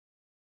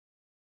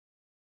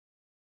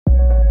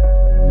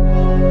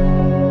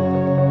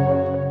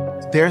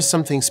There's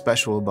something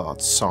special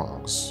about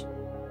songs.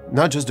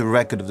 Not just the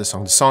record of the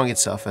song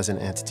itself as an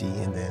entity,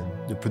 and then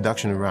the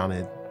production around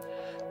it,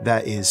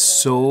 that is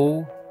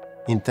so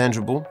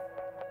intangible.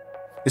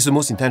 It's the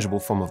most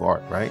intangible form of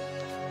art, right?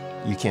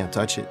 You can't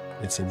touch it.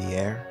 It's in the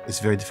air. It's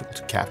very difficult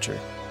to capture.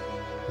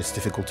 It's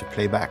difficult to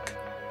play back.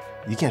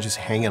 You can't just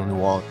hang it on the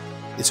wall.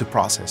 It's a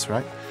process,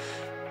 right?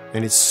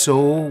 And it's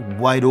so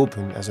wide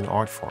open as an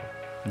art form.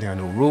 There are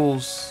no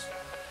rules.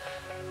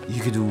 You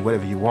can do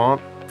whatever you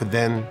want, but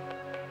then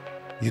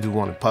you do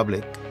want it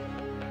public.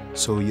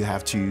 So you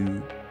have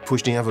to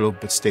push the envelope,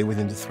 but stay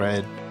within the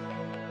thread.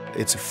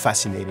 It's a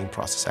fascinating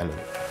process. I love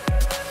it.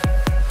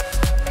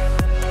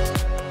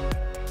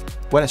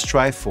 What I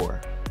strive for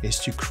is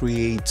to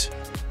create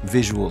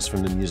visuals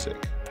from the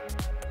music.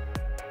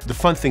 The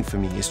fun thing for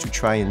me is to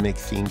try and make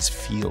things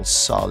feel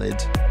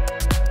solid.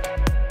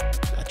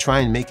 I try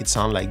and make it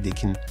sound like they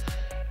can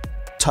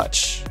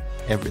touch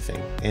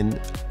everything and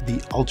be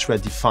ultra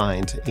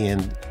defined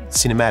and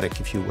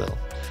cinematic, if you will.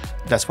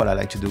 That's what I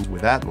like to do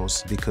with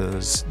Atmos,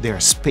 because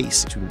there's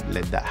space to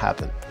let that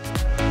happen.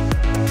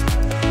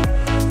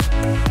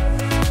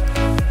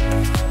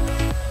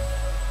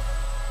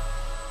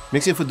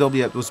 Mixing for Dolby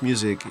Atmos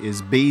music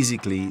is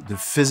basically the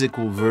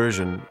physical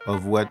version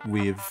of what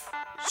we've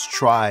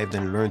strived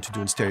and learned to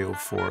do in stereo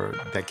for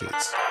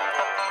decades.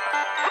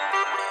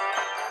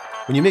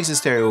 When you mix in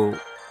stereo,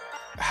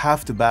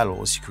 half the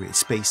battle is to create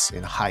space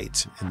and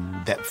height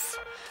and depth,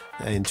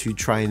 and to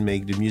try and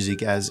make the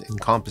music as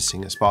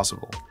encompassing as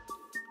possible.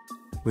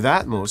 With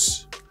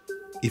Atmos,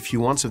 if you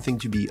want something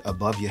to be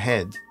above your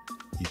head,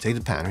 you take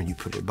the pattern, you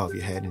put it above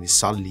your head, and it's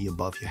solidly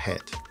above your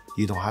head.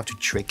 You don't have to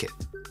trick it.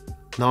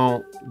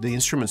 Now, the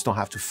instruments don't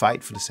have to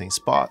fight for the same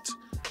spot.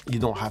 You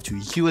don't have to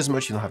EQ as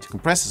much, you don't have to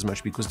compress as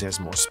much, because there's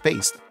more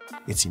space.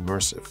 It's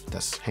immersive,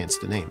 that's hence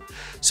the name.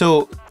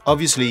 So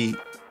obviously,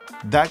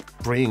 that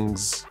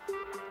brings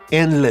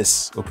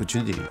endless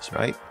opportunities,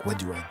 right? What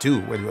do I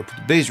do? Where do I put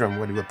the bass drum?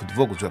 Where do I put the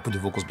vocals? Do I put the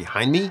vocals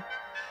behind me?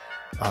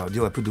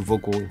 Do I put the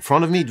vocal in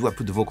front of me? Do I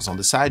put the vocals on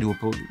the side? Do I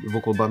put the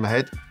vocal above my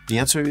head? The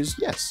answer is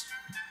yes.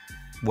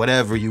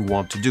 Whatever you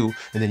want to do,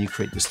 and then you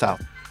create the style.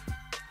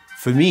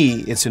 For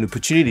me, it's an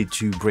opportunity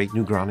to break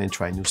new ground and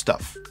try new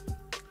stuff.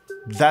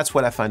 That's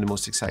what I find the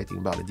most exciting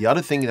about it. The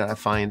other thing that I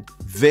find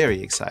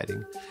very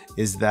exciting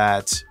is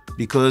that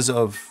because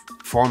of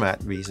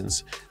format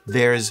reasons,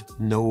 there's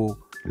no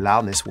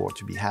loudness war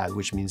to be had,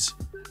 which means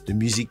the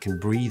music can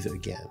breathe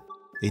again.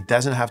 It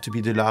doesn't have to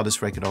be the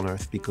loudest record on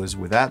earth, because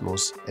with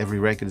Atmos, every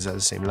record is at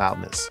the same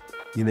loudness.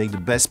 You make the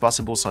best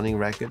possible sounding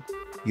record,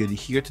 you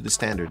adhere to the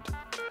standard,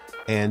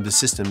 and the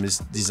system is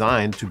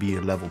designed to be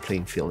a level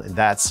playing field, and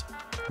that's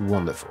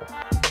wonderful.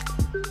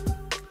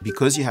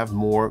 Because you have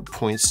more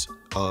points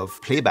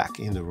of playback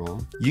in the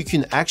room, you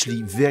can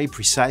actually very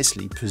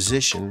precisely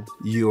position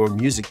your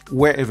music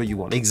wherever you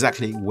want,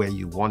 exactly where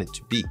you want it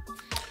to be.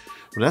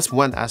 Well, that's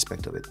one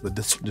aspect of it, but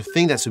the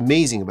thing that's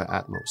amazing about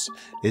Atmos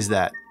is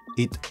that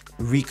it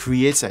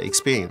recreates that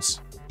experience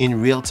in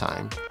real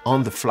time,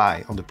 on the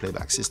fly, on the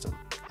playback system.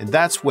 And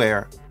that's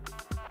where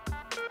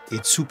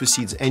it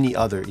supersedes any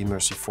other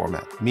immersive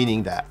format,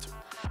 meaning that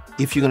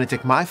if you're gonna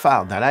take my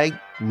file that I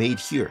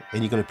made here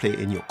and you're gonna play it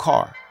in your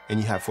car, and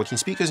you have 14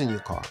 speakers in your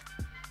car,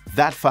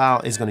 that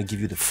file is gonna give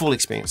you the full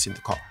experience in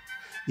the car.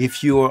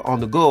 If you're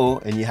on the go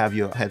and you have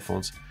your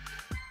headphones,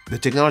 the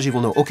technology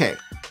will know, okay,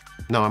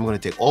 now I'm gonna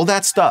take all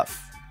that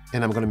stuff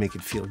and I'm gonna make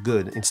it feel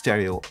good in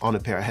stereo on a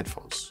pair of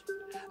headphones.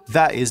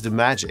 That is the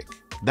magic.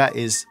 That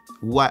is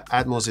what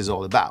Atmos is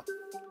all about.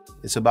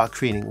 It's about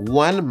creating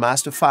one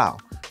master file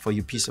for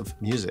your piece of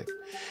music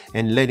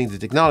and letting the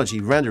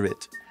technology render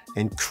it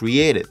and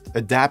create it,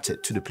 adapt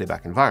it to the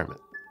playback environment.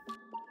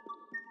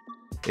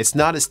 It's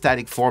not a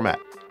static format.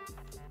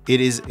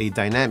 It is a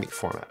dynamic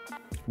format,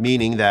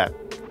 meaning that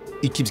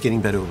it keeps getting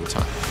better over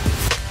time.